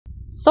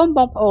សូមប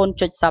ងប្អូន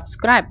ចុច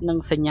Subscribe និង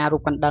សញ្ញារូ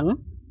បកណ្ដឹង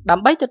ដើ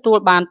ម្បីទទួល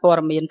បានព័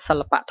ត៌មានសិ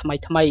ល្បៈថ្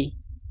មីៗ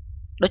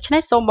ដូច្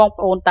នេះសូមបង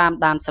ប្អូនតាម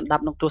ដានស្ដា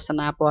ប់និងទស្ស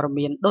នាព័ត៌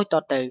មានដូចត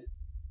ទៅ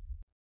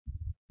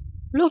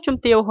លោកជំ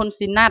ទាវ ហ៊ុន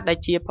ស៊ីណាតដែល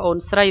ជាប្អូន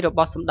ស្រីរប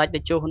ស់សម្ដេចតេ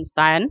ជោ ហ៊ុន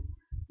សែន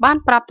បាន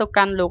ប្រាប់ទៅ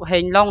កាន់លោក ហេ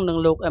ង ឡុង និង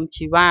លោក អឹម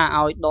ជីវ៉ា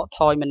ឲ្យដកថ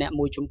យម្នាក់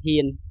មួយជំហា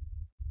ន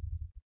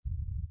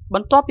ប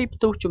ន្ទាប់ពីផ្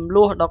ទុះជម្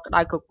លោះដ៏ក្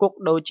តៅគគុក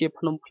ដូចជា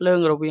ភ្នំភ្លើង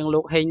រវាងលោ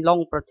ក ហេង ឡុង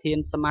ប្រធាន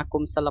សមាគ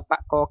មសិល្ប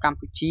ករកម្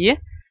ពុជា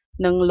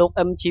និងលោក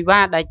អឹម ជីវ៉ា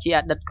ដែលជា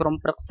អតីតក្រុម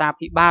ប្រឹក្សា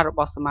ភិបាលរប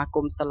ស់សមាគ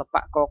មសិល្ប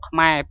ករខ្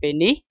មែរពេល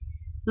នេះ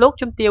លោក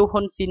ជំទាវ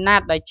ហ៊ុន ស៊ីណា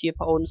តដែលជា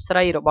ប្អូនស្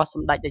រីរបស់ស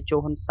ម្ដេចតេជោ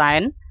ហ៊ុនសែ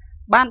ន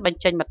បានប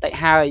ញ្ចេញមតិ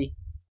ហើយ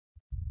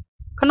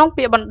ក្នុង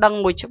ពាក្យបណ្ដឹង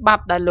មួយច្បា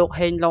ប់ដែលលោក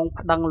ហេង ឡុង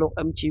ប្តឹងលោក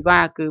អឹម ជីវ៉ា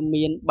គឺ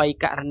មាន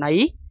3ករណី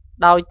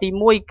ដោយទី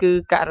1គឺ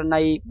ករ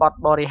ណីបទ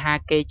បរិហា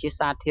កេរ្តិ៍ជា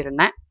សាធារ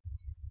ណៈ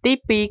ទី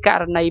2ក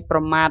រណីប្រ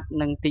មាថ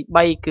និងទី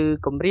3គឺ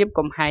គំរាម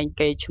កំហែង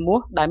កេរ្តិ៍ឈ្មោះ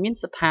ដែលមាន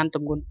ស្ថានទ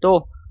ម្ងន់ទោស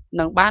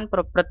នឹងបានប្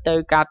រព្រឹត្តទៅ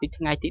កាលពី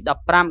ថ្ងៃទី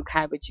15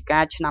ខែវិច្ឆិកា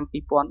ឆ្នាំ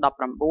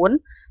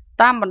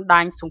2019តាមបណ្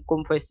ដាញសង្គ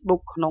ម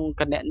Facebook ក្នុង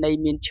គណនី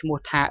មានឈ្មោះ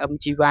ថា អឹម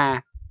ជីវ៉ា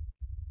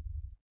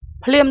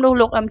ភ្លាមនោះ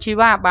លោក អឹម ជី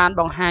វ៉ាបាន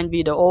បង្ហាញ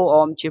វីដេអូអ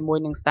មជាមួយ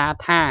នឹងសារ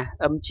ថា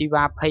អឹម ជី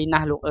វ៉ាភ័យណា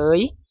ស់លោកអើយ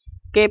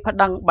គេប្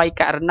តឹង3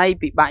ករណី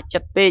ពិបាកចិ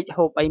ត្តពេក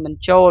ហូបអីមិន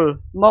ចូល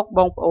មកប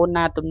ងប្អូន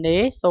ណាទំនេ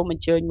រសូមអ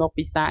ញ្ជើញមក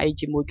ពិសាអី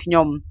ជាមួយខ្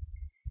ញុំ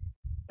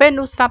ពេល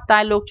នោះស្រាប់តែ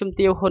លោកជំ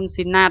ទាវ ហ៊ុន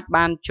ស៊ីណាត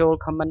បានចូល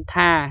ខមមិន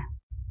ថា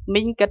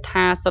មីងគិត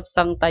ថាសុទ្ធ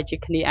សឹងតែជា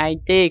គ្នាឯង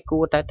ទេគួ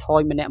រតែថ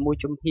យម្នាក់មួយ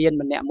ជំហាន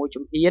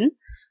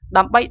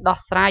ដើម្បីដោះ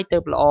ស្រាយទៅ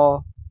ល្អ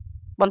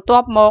បន្ទា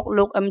ប់មក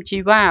លោក អឹម ជី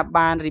វ៉ា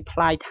បាន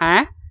reply ថា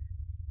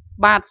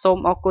បាទសូម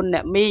អរគុណអ្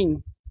នកមីង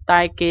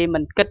តែគេមិ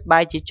នគិតបែ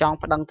រជាចង់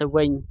ប្តឹងទៅ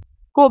វិញ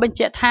គួរបញ្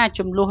ជាក់ថា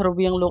ចំនួនរ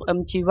វាងលោក អឹម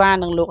ជីវ៉ា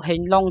និងលោក ហេ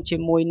ង ឡុងជា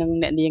មួយនឹង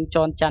អ្នកនាងច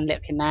នច័ន្ទល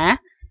ក្ខិណា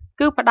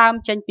គឺផ្ដើម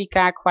ចេញពី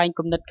ការខ្វែង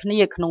គំនិតគ្នា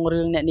ក្នុង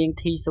រឿងអ្នកនាង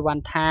ធីសុវណ្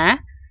ណថា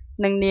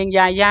និងនាង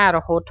យ៉ាយ៉ារ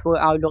ហូតធ្វើ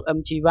ឲ្យលោក អឹម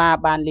ជីវ៉ា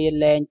បានលា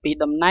លែងពី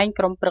តំណែង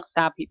ក្រុមប្រឹក្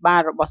សាភិបា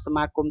លរបស់ស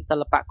មាគមសិ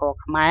ល្បករ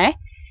ខ្មែរ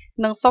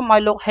និងសូមឲ្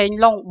យលោក ហេង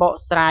ឡុង បក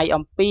ស្រាយ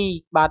អំពី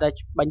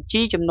បញ្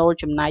ជីចំណូល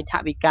ចំណាយថ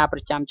វិកាប្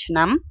រចាំឆ្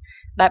នាំ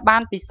ដែលបា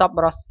នពីសប្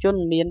បុរសជន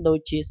មានដូច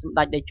ជាសម្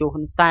ដេចតេជោ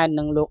ហ៊ុនសែន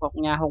និងលោកអុក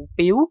ញ៉ា ហុង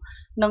ពីវ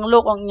និងលោ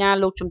កអុកញ៉ា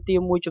លោកជំទាវ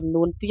មួយចំ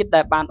នួនទៀត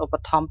ដែលបានឧប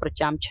ត្ថម្ភប្រ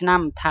ចាំឆ្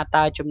នាំថា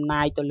តើចំ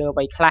ណាយទៅលើអ្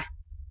វីខ្លះ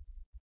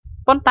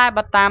ប៉ុន្តែ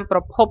បើតាមប្រ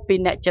ភពពី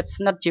អ្នកជិត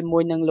ស្និទ្ធជាមួ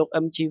យនឹងលោក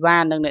អឹម ជីវ៉ា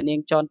និងអ្នកនា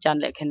ងចនច័ន្ទ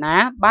លក្ខិណា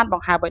បានប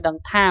ង្ហាញឲ្យដឹង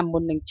ថាមុ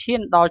ននឹងឈា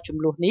នដល់ចំ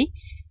នួននេះ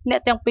អ្នក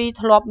ទាំងពីរ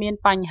ធ្លាប់មាន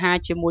បញ្ហា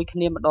ជាមួយគ្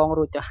នាម្ដង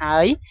រួចទៅហើ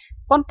យ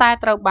ប៉ុន្តែ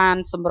ត្រូវបាន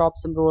សម្រប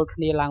សម្រួលគ្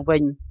នាឡើងវិ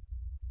ញ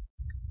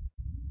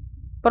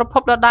ប្រភ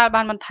ពដដែល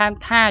បានបន្ថែម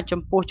ថា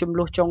ចំពោះចំ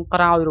នួនចុងក្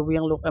រោយរវា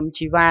ងលោក អឹម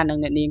ជីវ៉ានិង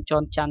អ្នកនាងច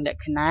នច័ន្ទល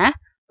ក្ខិណា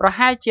ប្រ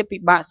ហែលជាពិ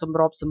បាកសម្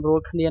របសម្រួល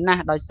គ្នាណា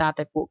ស់ដោយសារ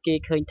តែពួកគេ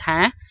ឃើញថា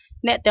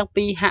អ្នកទាំង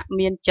ពីរហាក់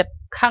មានចិត្ត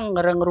ខឹង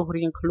រឹងរូស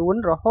រៀងខ្លួន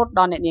រហូតដ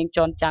ល់អ្នកនាងច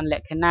នច័ន្ទល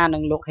ក្ខិណានិ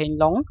ងលោក ហេង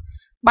ឡុង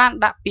បាន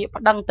ដាក់ពាក្យ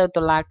ប្តឹងទៅ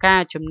តុលាការ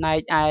ចំណែក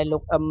ឯលោ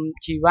ក អឹម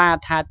ជីវ៉ា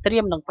ថាត្រៀ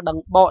មនឹងប្តឹង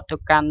បកទៅ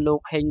កាន់លោក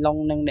ហេង ឡុង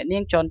និងអ្នកនា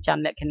ងចនច័ន្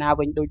ទលក្ខិណា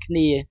វិញដូចគ្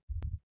នា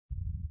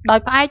ដោយ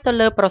ផ្អែកទៅ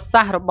លើប្រ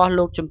សាសន៍របស់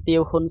លោកជំទាវ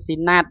ហ៊ុន ស៊ី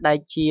ណាតដែល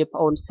ជាប្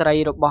អូនស្រី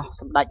របស់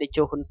សម្ដេចតេ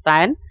ជោ ហ៊ុនសែ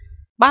ន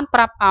បានប្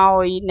រាប់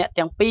ឲ្យអ្នក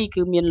ទាំងពីរ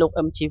គឺមានលោក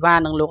អឹម ជីវ៉ា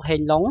និងលោក ហេ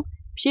ង ឡុង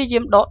ព្យាយា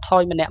មដកថ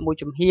យម្នាក់មួយ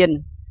ជំហាន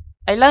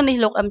ឥឡូវនេះ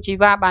លោក អឹម ជី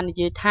វ៉ាបាននិ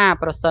យាយថា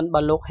ប្រសិនបើ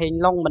លោក ហេង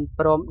ឡុង មិន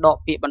ព្រមដក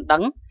ពាក្យបណ្ដឹ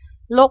ង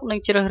លោកនឹង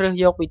ជ្រើសរើស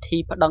យកវិធី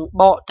ប្តឹង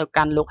បកទៅ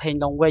កាន់លោក ហេង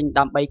ឡុង វិញ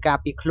ដើម្បីការ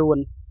ពារខ្លួន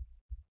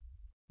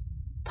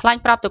ថ្លែង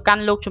ប្រាប់ទៅកា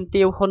ន់លោកជំ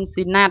ទាវ ហ៊ុន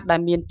ស៊ីណាតដែ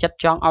លមានចិត្ត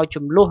ចង់ឲ្យ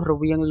ចំនួនរ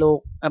វាងលោក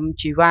អឹម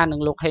ជីវ៉ានិ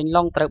ងលោក ហេង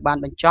ឡុង ត្រូវបាន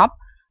បញ្ចប់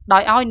ដោ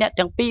យឲ្យអ្នក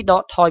ទាំងពីរដ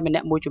កថយម្នា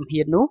ក់មួយជំ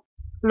ហាននោះ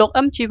លោក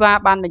អឹម ជីវ៉ា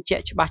បានបញ្ជា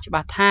ក់ច្បាស់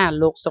ថា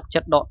លោកសុខចិ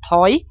ត្តដកថ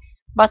យ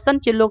បើសិន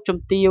ជាលោកជំ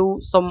ទាវ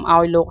សុំឲ្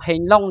យលោក ហេង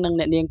ឡុង និង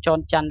អ្នកនាងចន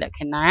ច័ន្ទលក្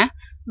ខិណា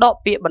ដក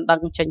ពាក្យបណ្ដឹ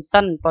ងចេញ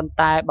សិនប៉ុន្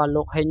តែបើ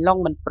លោក ហេង ឡុង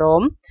មិនព្រ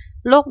ម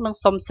លោកនឹង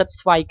សុំសិទ្ធិ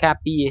ស្វ័យការ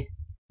ពារ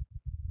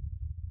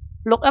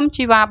លោក អឹម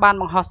ជីវ៉ាបាន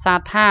បង្ហោះសារ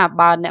ថា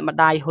បើអ្នកម្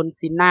ដាយ ហ៊ុន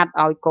ស៊ីណាត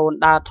ឲ្យកូន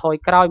ដើរថយ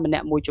ក្រោយម្នា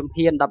ក់មួយជំ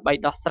ហានដើម្បី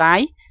ដោះស្រាយ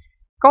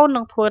កូន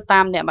នឹងធ្វើ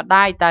តាមអ្នកម្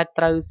ដាយតែ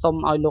ត្រូវសុំ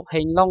ឲ្យលោក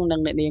ហេង ឡុង និង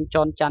អ្នកនាងច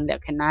នច័ន្ទល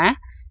ក្ខិណា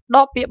ដ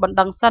កពាក្យបណ្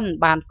ដឹងសិន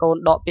បានកូន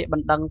ដកពាក្យប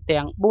ណ្ដឹង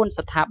ទាំង4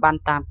ស្ថាប័ន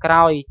តាមក្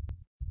រោយ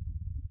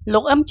លោ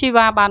ក អឹម ជី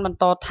វ៉ាបានបន្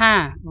តថា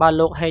បើ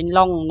លោក ហេង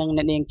ឡុង និង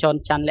អ្នកនាងចន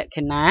ច័ន្ទលក្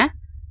ខិណា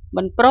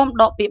មិនព្រម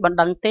ដកពាក្យបណ្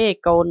ដឹងទេ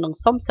កូននឹង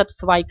សុំសិទ្ធិ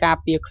ស្វ័យការ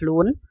ពារខ្លួ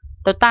ន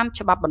ទៅតាម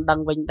ច្បាប់បណ្ដឹង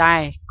វិញដែ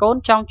រកូន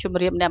ចង់ជម្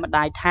រាបអ្នកម្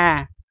ដាយថា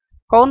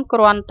កូនគ្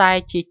រាន់តែ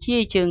ជាជា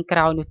យជើងក្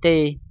រោយនោះទេ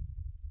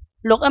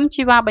លោក អឹម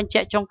ជីវ៉ាបញ្ជា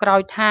ក់ចុងក្រោ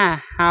យថា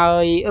ហើ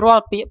យរា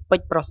ល់ពាក្យពេ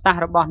ចន៍ប្រសាស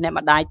ន៍របស់អ្នក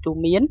ម្ដាយទូ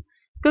មាន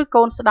គឺ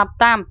កូនស្ដាប់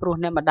តាមព្រោះ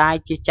អ្នកម្ដាយ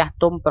ជាចាស់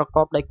ទុំប្រក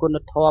បដោយគុណ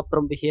ធម៌ព្រ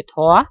ហ្មវិហារធ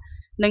ម៌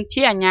និង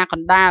ជាអាជ្ញាក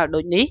ណ្ដាលដូ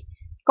ចនេះ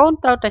កូន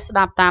ត្រូវតែស្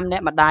ដាប់តាមអ្ន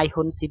កម្ដាយ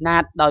ហ៊ុន ស៊ីណា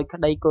តដោយក្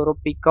តីគោរព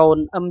ពីកូន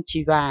អឹម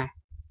ជីវ៉ា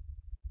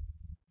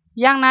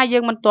យ៉ាងណាយើ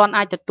ងមិនទាន់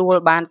អាចទទួល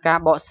បានការ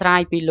បកស្រា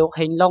យពីលោក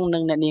ហេង ឡុង និ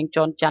ងអ្នកនាងច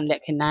នច័ន្ទល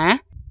ក្ខិណា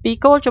ពី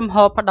គោលជំហ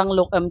រប្តឹង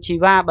លោក អឹម ជី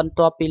វ៉ាបន្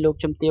ទាប់ពីលោក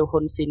ជំទាវ ហ៊ុ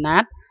ន ស៊ីណា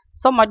ត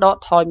សូមឲ្យដក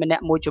ថយម្នា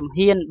ក់មួយជំ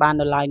ហានបាន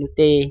នៅឡើយនោះ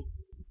ទេ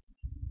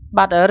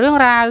บัดเรื่อง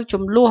ราวจุ่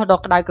มลู่ดอ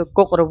กได้กก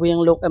กระเวียง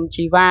ลูก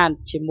จีวาน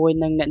จิมวย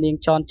หนึ่งเนียง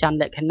จอนจัน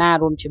และคณา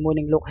รวมจิมวยห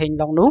นึ่งลูกเฮง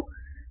ลองนุ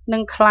หนึ่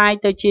งคลาย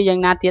เตจีอย่าง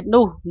นาเตียด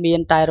นุเมีย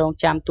นตายรอง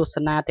จำตุส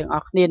นาถึงออ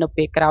กเนี่ยนเป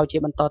กราวจี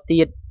บันต่อตี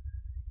ด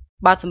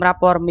บาสำหรับ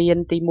ปอร์เมียน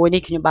ตีมวย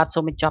นี่ขยบาทโซ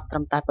มิจอบตร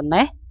ำตายปนเน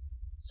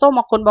โซม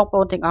าคนบองปอ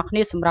นถึงออกเ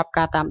นี่ยสำหรับก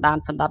ารตามดาน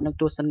สันดับหนึ่ง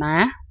ตุสนา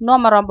น้อ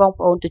มารำบองป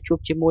อนจะจูบ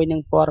จิมวยหนึ่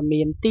งปอร์เมี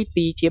ยนตี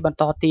ปีจีบัน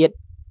ต่อตีด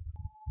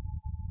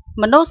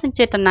มโนสัญเจ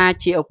ตนา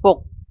จีอปก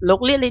ลูก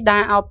เลี้ยลิดา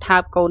เอาทา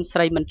บโกนใ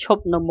ส่มันชบ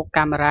นมุกก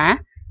ามรา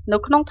ใน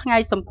ขนมทั้งไง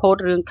สมโพธ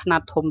เรื่องขนา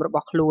ดทมระบ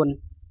อกลวน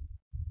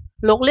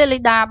ลูกเลี้ยลิ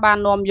ดาบาน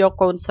นอมโย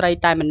โกนใส่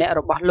ตายมันเนร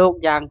ะบอกโลก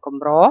อย่างกลม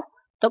ร้อ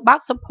ตัวบัก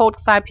สมโพธ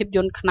สายพิบย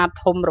นขนาด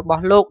ทมระบอ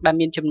กโลกได้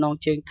มีจำนอง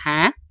เชิงท้า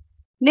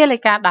เนี่ยเลย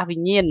การดาวิ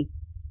ญญาณ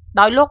โด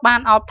ยโลกบ้าน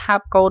เอาทา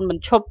บโกนมัน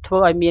ชบเธ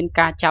อไอเมียนก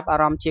ารจับอา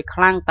รมณ์เจียค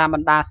ลั่งตามบร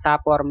รดาซา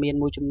ปอร์เมียน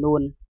มูจำนว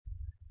น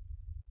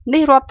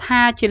นี่รอบท่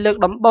าจีเลือก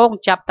ดำบง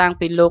จับต่าง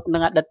ปีโลกหนึ่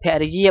งดัดแผล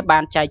เยียบา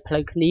นใจเพ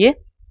ลิงนี้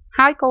ห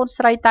ายโกนใ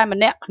ส่ตายมัน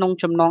เนะขนม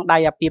จำนองได้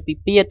เปีย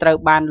ปีเตอ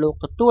ร์บานลู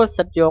กตัว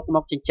สัตยกม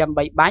กจิจำใบ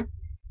บัด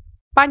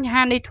ปัญห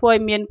าในถวย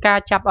เมียนกา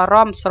จับอาร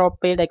มณ์สโล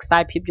เปเด็กสา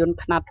ยพิบยน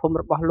ขนาดทม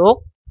ระบโลก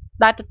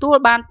ได้ตัว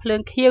บานเพลิ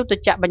งเขี้ยวจะ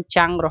จะบัญ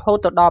จังระโห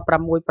ตดอประ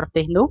มวยประเท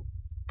ศนุ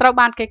ตระบ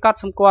านเกกอด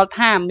สมกวล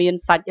ท่าเมียน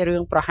สัจเรื่อ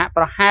งประหะป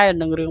ระหาย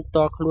หนึ่งเรื่องตั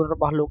วคลุนระ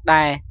บโลกไ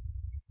ด้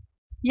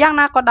ย่าง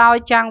นาก็ดาว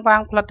จางวา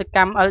งผลิตกร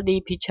รมLD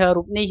พิเชอ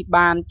รูปนี้บ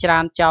านจา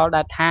นเจ้าด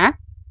าท้า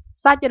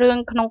สัจเรื่อง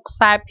ขนม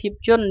สายพิบ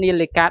ยนนิ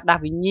ลิกาดา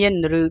วิญญาณ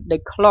หรือ The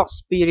Clock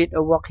Spirit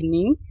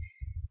Awakening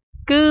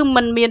คือ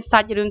มันมีสั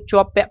จเรื่องจ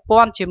วบแปะป้อ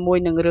นจิมวย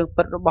หนึ่งเรื่อง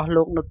ปิดระบโล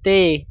กโนเต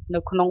ใน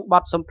ขนมบอ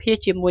ดสมเพ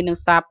จิมวยหนึ่ง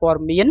ซาปอ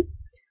ร์เมียน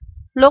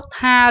โลกท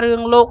าเรื่อ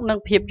งโลกหนึ่ง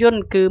พิบยน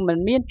คือมัน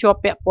มีจวบ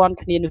แปะป้อน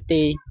คณีโนเต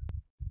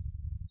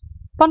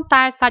ป้อนต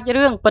ายสัจเ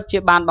รื่องปัจจุ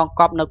บันบัง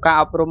กอบในการ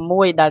อบรมม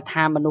วยได้ท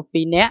ามนุ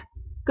ปีเนี้ย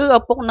คือเอา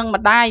พวกนังมา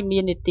ได้มี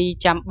นิติ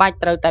จำใบ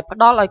เตอแต่พ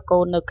ดอลอยโก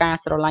ในการ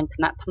สลันข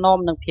ณะทนอม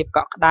หนึ่งเพียบเก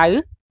าะได้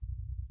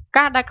ก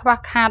ารได้คว้า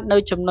ขาดใน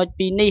จำนวน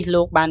ปีนี้โล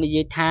กบานิย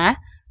ธา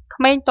ข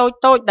มิ้นโ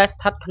ตได้ส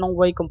ถัดขนม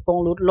วัยกำปง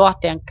ลุดล้อ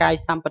แต่งกาย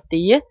สัมป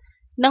ติ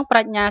นังป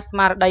รัชญาสม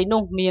าร์ไดนุ่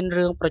มมีเ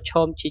รื่องประช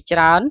มจิจ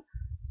าร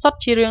สด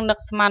ชีเรื่องนัก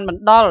สมานมัน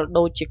ดอลโด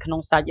ยจิขน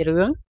มสายเ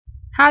รื่อง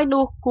ให้นู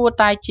กัว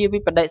ตายชีวิ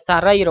ตประเดสา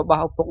รีระบา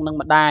ดพวกนัง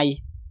มาได้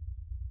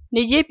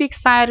นิยพิก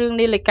ษาเรื่อง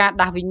นี้เลยการ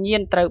ดาวิญญา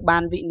ณตระบา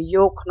นวินิโย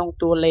ขนม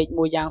ตัวเล็กม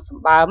วยยางสม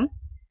บัติ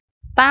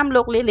ตามโล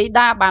กลิด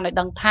าบานใน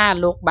ดังท่า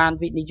โลกบาน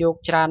วินิโยก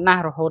จรานา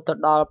โรโฮต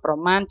ดอลประ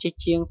มาณ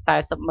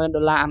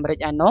$40,000อเมริ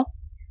กาโน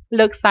เ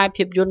ลือกสาย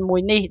พิบยนมว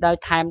ยนี้ได้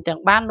ไทม์แต่ง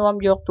บ้านรวม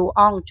ยกตัว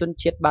อ่องจน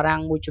เจ็ดบารัง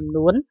มวยจำน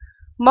วน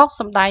มอกส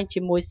ำได้จิ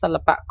มวยศิล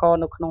ปะกร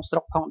ในขนมส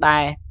กของได้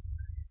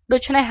โดย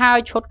ใช้หาย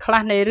ชดคลา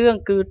ในเรื่อง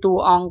คือตัว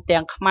อ่องแต่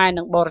งขมายห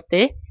นังบอร์เต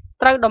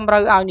ตระดมเรา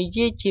เอานิย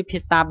จีพิ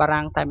ษาบารั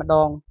งแต่มาด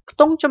อง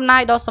ต้องจำนา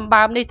ยดอกสม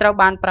บัตินี้ตระ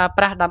บานปราป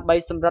ระดับใบ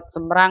สำรัดส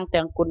ำรังแต่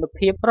งคุณภ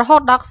าพเพราะ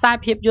ดอกสาย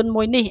พิบยนม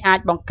วยนี้อาจ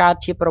บังการ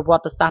ชีประวั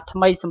ติศาสตร์ทำ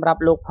ไมสำหรับ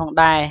โลกของ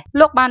ได้โ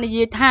ลกบานนิย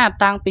ท่า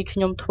ต่างปีข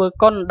ยมทัว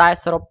ก้นได้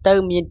สรบเตอ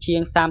ร์มีเชีย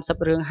ง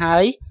30เรื่องหา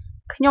ย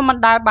ขยมมัน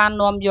ได้บาน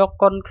นอมโย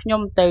กลขย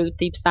มเตอ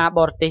ตีบซาบ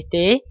อร์เตเต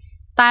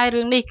ตายเ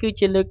รื่องนี้คือ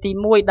จะเลือกตี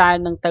มวยได้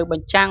หนึ่งเตอบั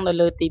ญจังเ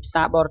ลยตีบซ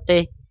าบอร์เต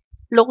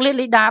ลูกเลี้ย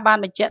ลิดาบาน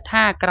เป็นเจ้าท่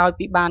ากรอย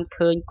ปีบานเ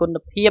คินคุณ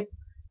ภาพ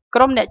ก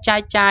รมเนี่ย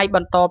ใจบร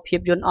รทอเพีย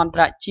บยนต์อันต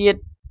รจีด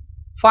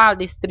ไฟล์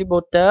ดิสทริบิว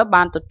เตอร์บ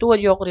านตัว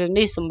ยกเรื่อง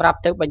นี้สำหรับ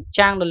เตอบัญ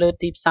จังเลย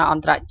ตีบซาอัน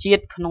ตรจีด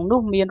ขนมนุ่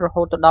มมีนระโห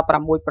ตดอประ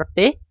มวยประเท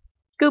ศ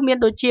คือมีน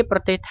โดยเฉพาะปร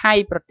ะเทศไทย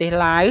ประเทศ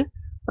ลาว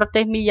ประเท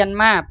ศมียัน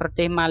มาประเท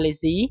ศมาเล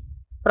เซีย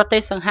ประเท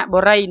ศสังหบุ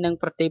รีหนึ่ง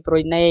ประเทศโปร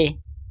ยเน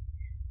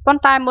ปน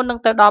ตายมุนหนึ่ง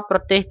เตอดอปร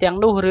ะเทศแต่ง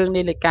นู่เรื่อง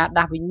นิลิกาด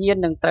าวิญญาณ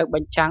หนึ่งเตอบั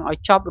ญจังเอา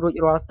ชอบรุ่ย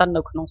รอสันใน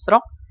ขนมส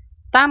ก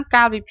ตามก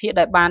ารวิพิไ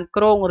ด้บานโค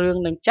รงเรื่อง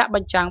หนึ่งจะบั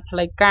ญจังพ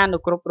ลายการใน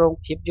กรุบโรง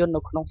เพียบยนต์ใน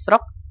ขนมส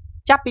ก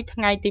จับปีทั้ง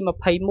ไงตีมา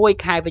เพย์มวย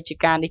คายวิจิ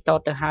การในต่อ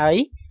เตอหาย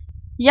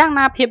ย่างน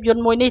าเพียบยน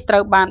ต์มวยนี้เตอ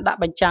บานได้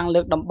บัญจังเลื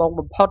อกดำบง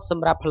บุพพดส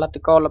ำหรับผลิต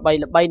กรระบ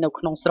ายในข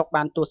นมสกบ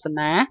านตัวสน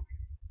า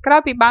กรา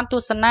ปีบานตุ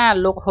สนา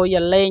ลูกโฮย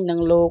เล่งนัง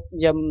ลูก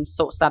ยม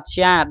สุสัต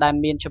ยาได้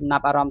มีนจำนั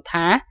บอารมณ์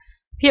ท้า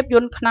เพียบย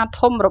นต์ขนาด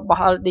ทมระบอ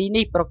บดี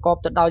นี่ประกอบ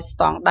โดยส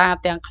ตองดา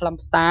แตงคล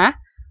ำสา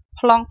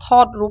พลองทอ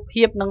ดรูปเ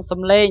พียบนังส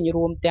ำเล่ร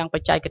วมแตงปั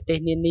จจัยกเต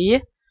เนียนี้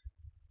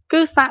คื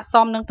อสะส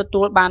มนัง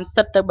ตัวบานเซ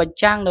ตเตอร์บัญ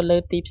จังในเลย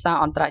ตีบซา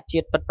อันตรจี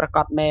ดปิดประก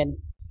อบแมน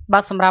บา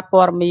สำหรับป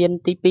อร์มีน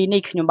ตีปีนี้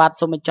ขยมบาด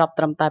สมจอบต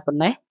รมตายปน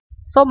เน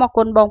โซมาค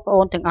นบองปอ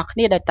นถึงอัค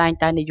นีได้ตาย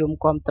ใจนิยม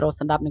ความโตร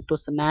สันดับหนึ่งตุ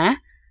สนา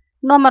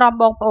น้อมรำ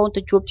บองปอนจ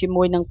ะจูบจิม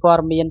วยหนึ่งปอ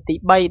ร์มีนตี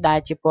ใบได้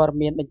จิปอร์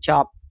มีนบรรจ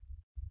บ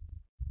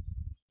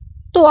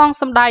ตัวอง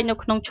สำได้ใน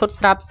ขนมชุดส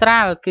ลับสระ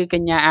คือกั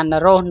ญญาอัน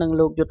โรหนึ่ง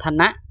ลูกยุทธ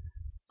นะ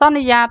สัญ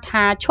ญาท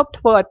าชบท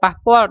วยปะ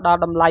ป้อดอ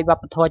ดำลายวั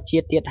ปทวเจี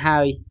ยเตียดหา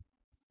ย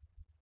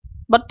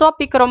บรรทบ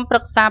ปีกรมปรึ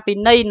กษาปี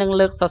นี้หนึ่งเ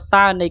ลือกสอส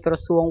าในกระ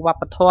ทรวงวั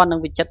ปทวหนึ่ง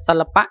วิจัยศิ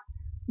ลปะ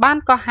บ้าน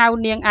ก็หาว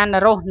เนียงอัน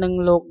โรหนึ่ง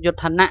ลูกยุท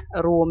ธนะ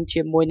รวมเชี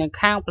ยมวยหนึ่ง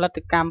ข้างผลิต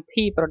กรรม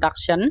พี่โปรดัก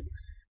ชั่น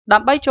ดั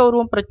บใบโจร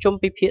วมประชุม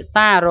ปีเพีย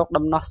ซ่าโรคด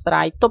ำนอสไล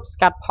ตุบส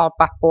กัดพอ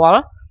ปะปอล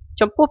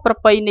จมพูประ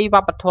เพณี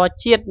วัปทว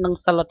เจียดหนึ่ง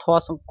สลัดทว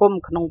สังคม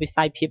ขนมวิ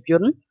สัยเพียบยุ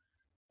น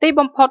ตีบ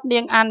อมพอดเนี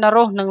ยงอันโร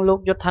หนึ่งลูก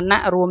ยุทธนะ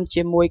รวมเชี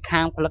ยมวยข้า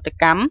งผลิต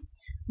กรรม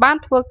បាន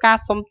ធ្វើការ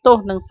សុំទោស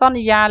និងស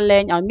ន្យាលែ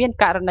ងឲ្យមាន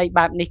ករណី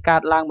បែបនេះកើ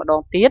តឡើងម្ដ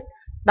ងទៀត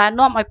ដែល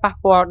នាំឲ្យប៉ះ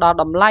ពាល់ដល់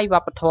តម្លៃវ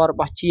ប្បធម៌រ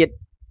បស់ជាតិ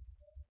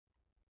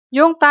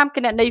យោងតាមគ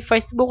ណនី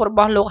Facebook រប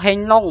ស់លោកហេង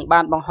ឡុង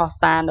បានបង្ហោះ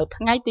សារនៅ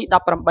ថ្ងៃទី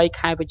18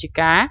ខែវិច្ឆិ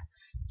កា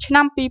ឆ្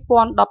នាំ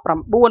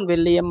2019វេ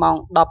លាម៉ោង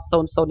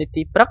 10:00 នា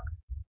ទីព្រឹក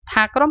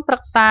ថាក្រុមប្រឹ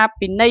ក្សា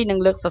ពិន័យនិង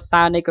លើកសរ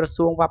សើរនៃក្រ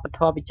សួងវប្បធ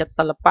ម៌វិចិត្រ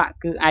សិល្បៈ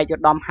គឺឯកឧ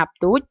ត្តមហាប់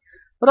ទូច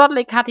រដ្ឋ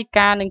លេខាធិ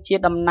ការនិងជា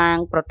តំណាង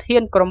ប្រធា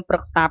នក្រុមប្រឹ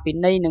ក្សាពិ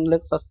ន័យនិងលើ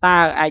កសរសើ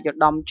រឯកឧត្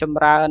តមច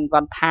ម្រើនវ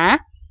ណ្ណថា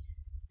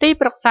ទី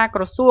ប្រឹក្សា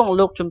ក្រសួង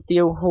លោកជំទា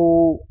វហ៊ូ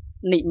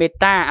និមេ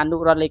តាអនុ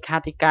រដ្ឋលេខា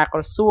ធិការក្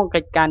រសួង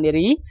កិច្ចការនា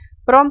រី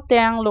ព្រម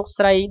ទាំងលោក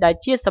ស្រីដែល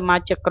ជាសមា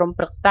ជិកក្រុម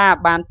ប្រឹក្សា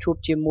បានជួប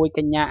ជាមួយក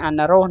ញ្ញាអា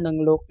ណារ៉ូសនិង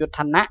លោកយុទ្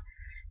ធណៈ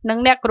និង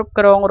អ្នកគ្រប់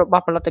គ្រងរប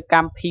ស់ផលិតក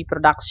ម្ម P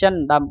Production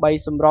ដើម្បី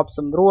សម្របស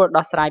ម្រួល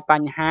ដោះស្រាយប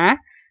ញ្ហា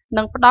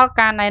និងផ្ដល់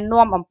ការណែ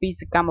នាំអំពី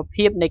សកម្ម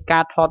ភាពនៃកា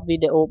រថតវី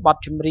ដេអូបទ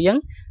ចម្រៀង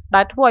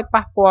ដែលធ្វើឲ្យ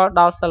ប៉ះពាល់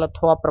ដល់សីល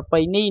ធម៌ប្រពៃ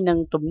ណីនិង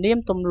ទំនៀម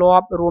ទម្លា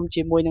ប់រួម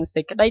ជាមួយនឹង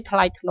សេចក្តីថ្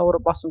លៃថ្នូររ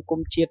បស់សង្គម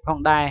ជាតិផង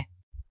ដែរ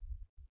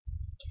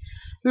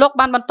លោក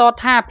បានបន្ត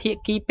ថាភា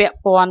គីពាក់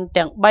ព័ន្ធ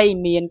ទាំង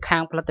3មានខា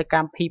ងផលិតក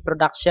ម្ម P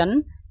Production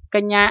ក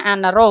ញ្ញាអា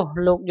ណារ៉ូស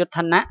លោកយុទ្ធ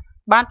ណៈ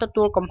បានទ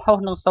ទួលកំហុស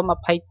និងសូមអ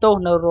ភ័យទោស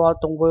នៅរាល់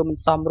ទង្វើមិន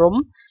សមរម្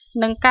យ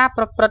និងការ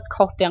ប្រព្រឹត្ត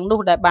ខុសទាំងនោះ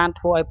ដែលបាន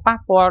ធ្វើឲ្យប៉ះ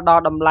ពាល់ដ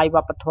ល់តម្លៃវ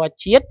ប្បធម៌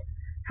ជាតិ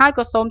ហើយ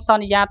ក៏សូមស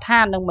ន្យាថា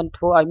នឹងមិន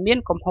ធ្វើឲ្យមាន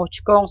កំហុស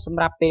ឆ្គងសម្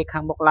រាប់ពេលខា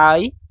ងមុខឡើយ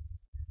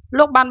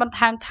លោកបានបន្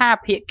ថែមថា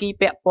ភាគី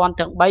ពាក់ព័ន្ធ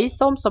ទាំង3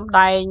សូមសម្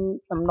ដែង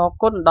អំណរ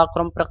គុណដល់ក្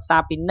រុមប្រឹក្សា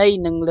ពិន័យ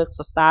និងលើកស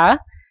រសើរ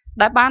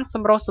ដែលបានស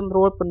ម្រុះសម្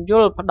រួលពន្យ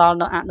ល់ផ្ដល់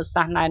នូវអនុ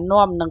សាសន៍ណែ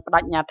នាំនិងប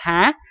ដិញ្ញាថា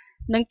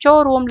នឹងចូល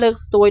រួមលើក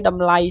ស្ទួយត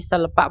ម្លៃសិ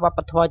ល្បៈវប្ប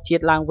ធម៌ជា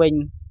តិឡើងវិញ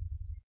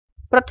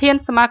ប្រធាន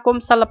សមាគម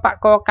សិល្ប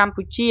ករកម្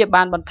ពុជា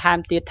បានបន្ថែម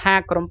ទៀតថា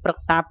ក្រុមប្រឹ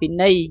ក្សាពិ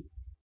ន័យ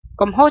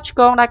កំហុសឆ្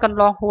គងដែលកន្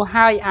លងហួស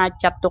ហើយអាច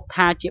ចាត់ទុក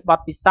ថាជាបទ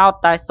ពិសោធន៍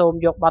តែសូម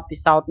យកបទពិ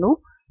សោធន៍នោះ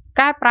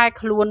កែប្រែ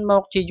ខ្លួនម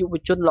កជាយុវ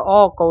ជនល្អ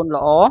កូន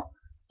ល្អ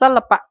សិ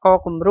ល្បករ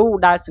គំរូ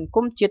ដែលសង្គ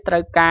មជាតិត្រូ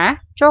វការ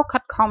ចូលខិ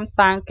តខំ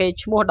សាងកេរ្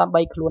តិ៍ឈ្មោះដើម្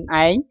បីខ្លួន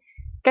ឯង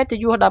កិត្តិ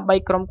យសដើម្បី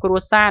ក្រុមគ្រួ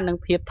សារនិង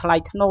ភាពថ្លៃ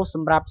ថ្នូរស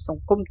ម្រាប់ស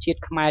ង្គមជាតិ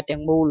ខ្មែរទាំ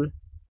ងមូល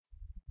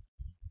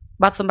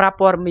បាទសម្រាប់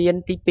ព័ត៌មាន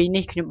ទី2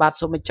នេះខ្ញុំបាទ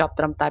សូមបញ្ចប់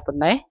ត្រឹមតែប៉ុ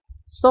ណ្ណេះ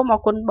សូមអរ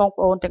គុណបង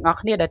ប្អូនទាំងអស់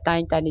គ្នាដែលតែ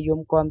ងតែនិយម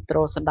គាំទ្រ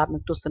ស្ដាប់និ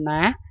ងទស្សនា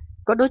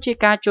ក៏ដូចជា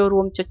ការចូល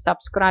រួមចុច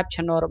Subscribe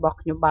Channel របស់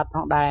ខ្ញុំបាទផ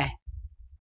ងដែរ